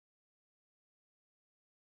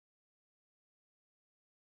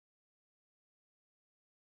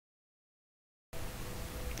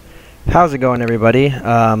How's it going, everybody?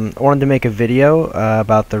 I wanted to make a video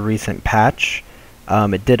about the recent patch.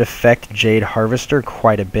 It did affect Jade Harvester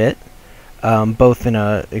quite a bit, both in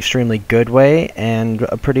a extremely good way and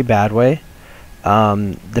a pretty bad way.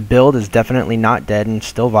 The build is definitely not dead and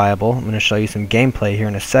still viable. I'm going to show you some gameplay here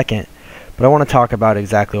in a second, but I want to talk about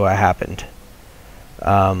exactly what happened.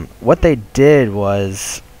 What they did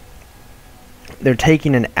was they're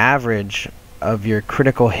taking an average of your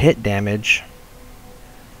critical hit damage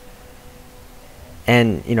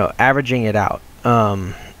and averaging it out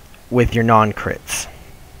with your non-crits.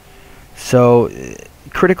 So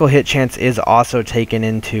critical hit chance is also taken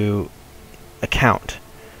into account.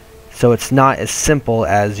 So it's not as simple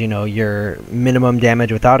as your minimum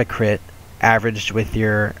damage without a crit averaged with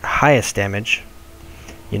your highest damage.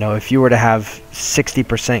 If you were to have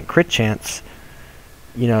 60% crit chance,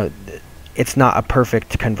 it's not a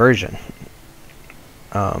perfect conversion.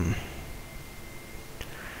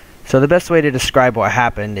 So the best way to describe what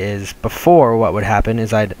happened is, before, what would happen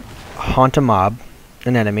is I'd haunt a mob,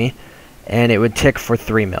 an enemy, and it would tick for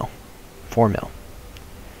 3 mil, 4 mil.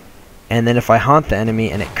 And then if I haunt the enemy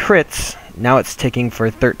and it crits, now it's ticking for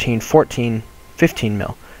 13, 14, 15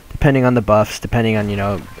 mil, depending on the buffs, depending on,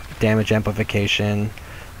 damage amplification,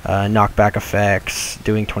 knockback effects,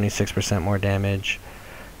 doing 26% more damage.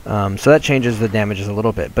 So that changes the damages a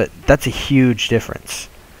little bit, but that's a huge difference.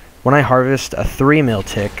 When I harvest a 3 mil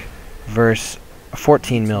tick versus a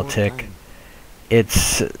 14 mil tick,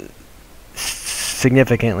 it's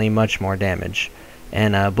significantly much more damage.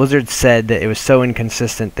 And Blizzard said that it was so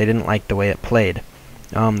inconsistent they didn't like the way it played.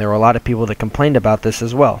 There were a lot of people that complained about this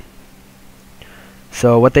as well.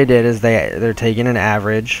 So what they did is they're taking an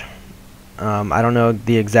average. I don't know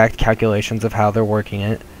the exact calculations of how they're working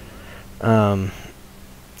it, of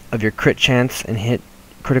your crit chance and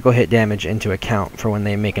critical hit damage into account for when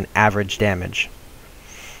they make an average damage.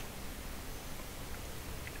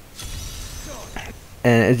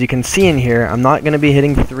 And as you can see in here, I'm not going to be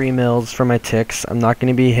hitting 3 mils for my ticks. I'm not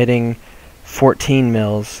going to be hitting 14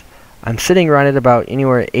 mils. I'm sitting right at about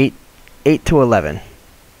anywhere 8 to 11,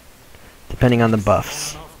 depending on the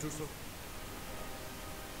buffs.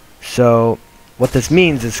 So what this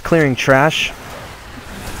means is clearing trash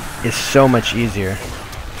is so much easier.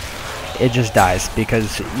 It just dies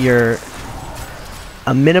because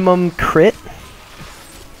a minimum tick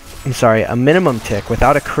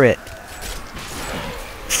without a crit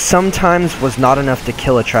sometimes was not enough to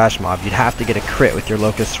kill a trash mob. You'd have to get a crit with your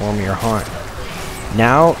Locust Swarm or your Haunt.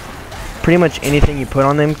 Now, pretty much anything you put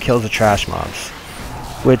on them kills the trash mobs,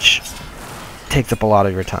 which takes up a lot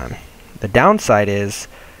of your time. The downside is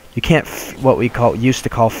you can't what we used to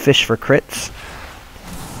call fish for crits,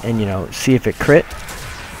 and see if it crit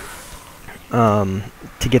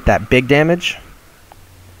to get that big damage.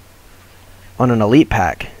 On an elite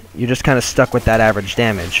pack, you're just kind of stuck with that average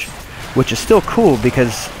damage, which is still cool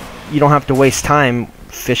because you don't have to waste time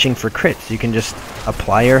fishing for crits. You can just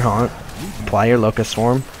apply your Haunt, apply your Locust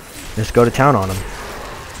Swarm, just go to town on them.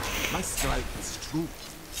 My strike is true.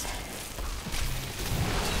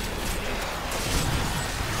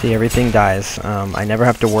 See, everything dies. I never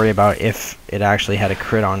have to worry about if it actually had a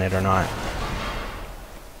crit on it or not.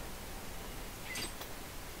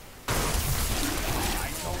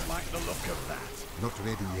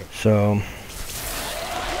 So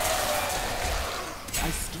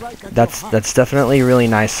that's definitely really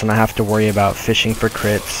nice, and I have to worry about fishing for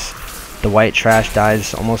crits. The white trash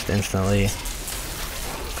dies almost instantly.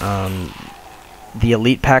 The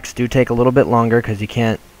elite packs do take a little bit longer because you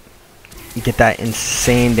can't get that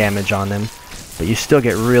insane damage on them, but you still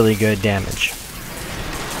get really good damage.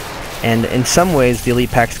 And in some ways the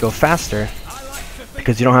elite packs go faster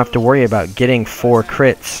because you don't have to worry about getting 4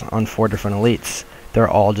 crits on 4 different elites. They're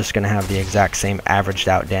all just going to have the exact same averaged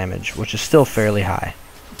out damage, which is still fairly high.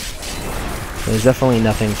 So there's definitely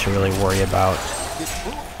nothing to really worry about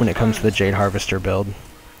when it comes to the Jade Harvester build.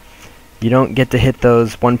 You don't get to hit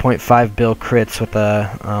those 1.5 bill crits with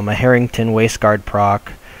a Harrington Waist Guard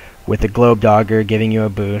proc, with a Globe Dogger giving you a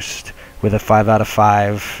boost, with a 5 out of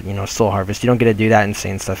 5, Soul Harvest. You don't get to do that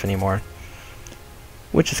insane stuff anymore,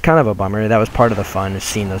 which is kind of a bummer. That was part of the fun, is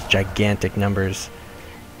seeing those gigantic numbers.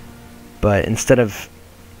 But instead of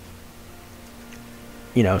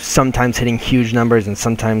sometimes hitting huge numbers and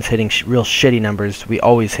sometimes hitting real shitty numbers, we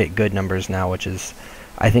always hit good numbers now, which is,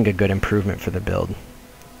 I think, a good improvement for the build.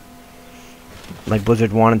 Like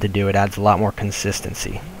Blizzard wanted to do, it adds a lot more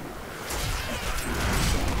consistency.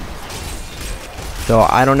 So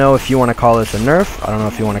I don't know if you want to call this a nerf, I don't know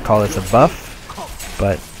if you want to call this a buff,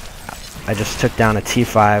 but I just took down a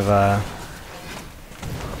T5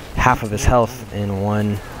 half of his health in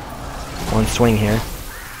one swing here.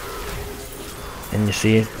 And you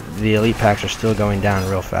see, the elite packs are still going down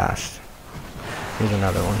real fast. Here's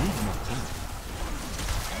another one.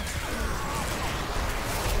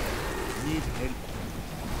 Need help.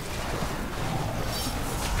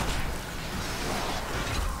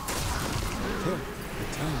 The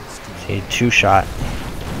time's too See, two-shot.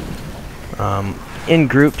 In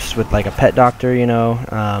groups with like a pet doctor, you know.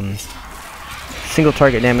 Single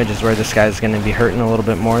target damage is where this guy's going to be hurting a little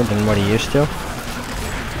bit more than what he used to.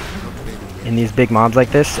 In these big mobs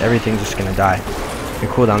like this, everything's just going to die.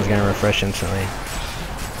 Your cooldown's going to refresh instantly.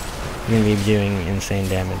 You're going to be doing insane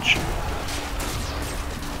damage.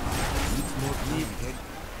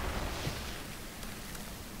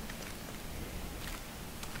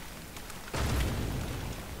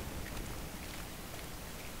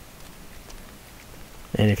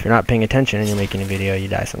 And if you're not paying attention and you're making a video, you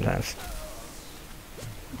die sometimes.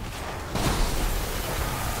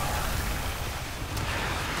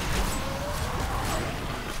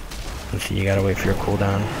 And so you gotta wait for your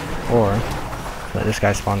cooldown, or let this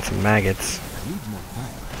guy spawn some maggots.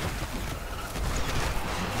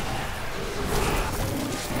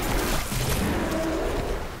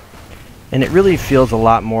 And it really feels a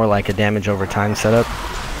lot more like a damage over time setup,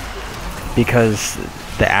 because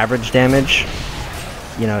the average damage,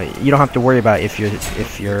 you know, you don't have to worry about if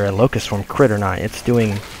your Locust Swarm crit or not. It's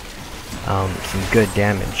doing some good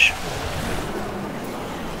damage.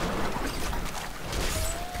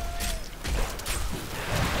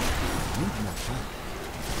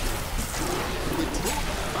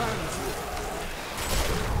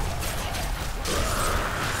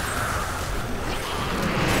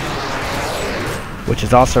 Which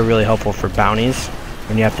is also really helpful for bounties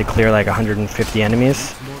when you have to clear like 150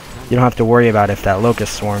 enemies. You don't have to worry about if that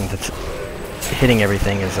Locust Swarm that's hitting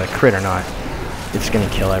everything is a crit or not. It's going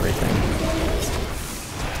to kill everything.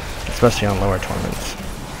 Especially on lower tournaments.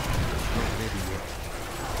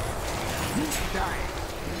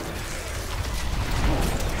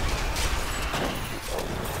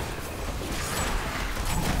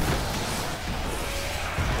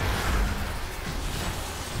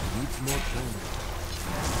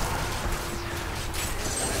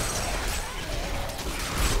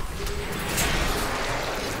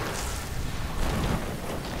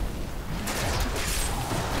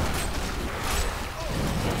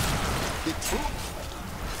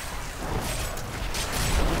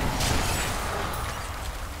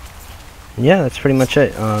 Yeah, that's pretty much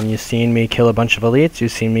it. You've seen me kill a bunch of elites.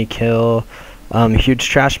 You've seen me kill huge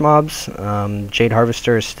trash mobs. Jade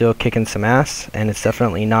Harvester is still kicking some ass, and it's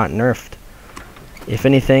definitely not nerfed. If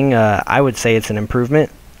anything, I would say it's an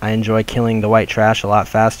improvement. I enjoy killing the white trash a lot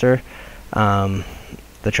faster. The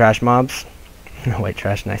trash mobs. White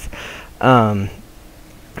trash, nice.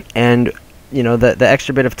 And you know, the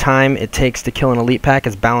extra bit of time it takes to kill an elite pack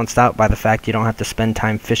is balanced out by the fact you don't have to spend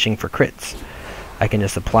time fishing for crits. I can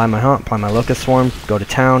just apply my hunt, apply my Locust Swarm, go to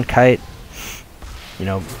town, kite, you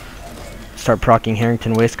know, start proccing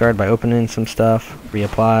Harrington Wasteguard by opening some stuff,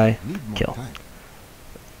 reapply, kill.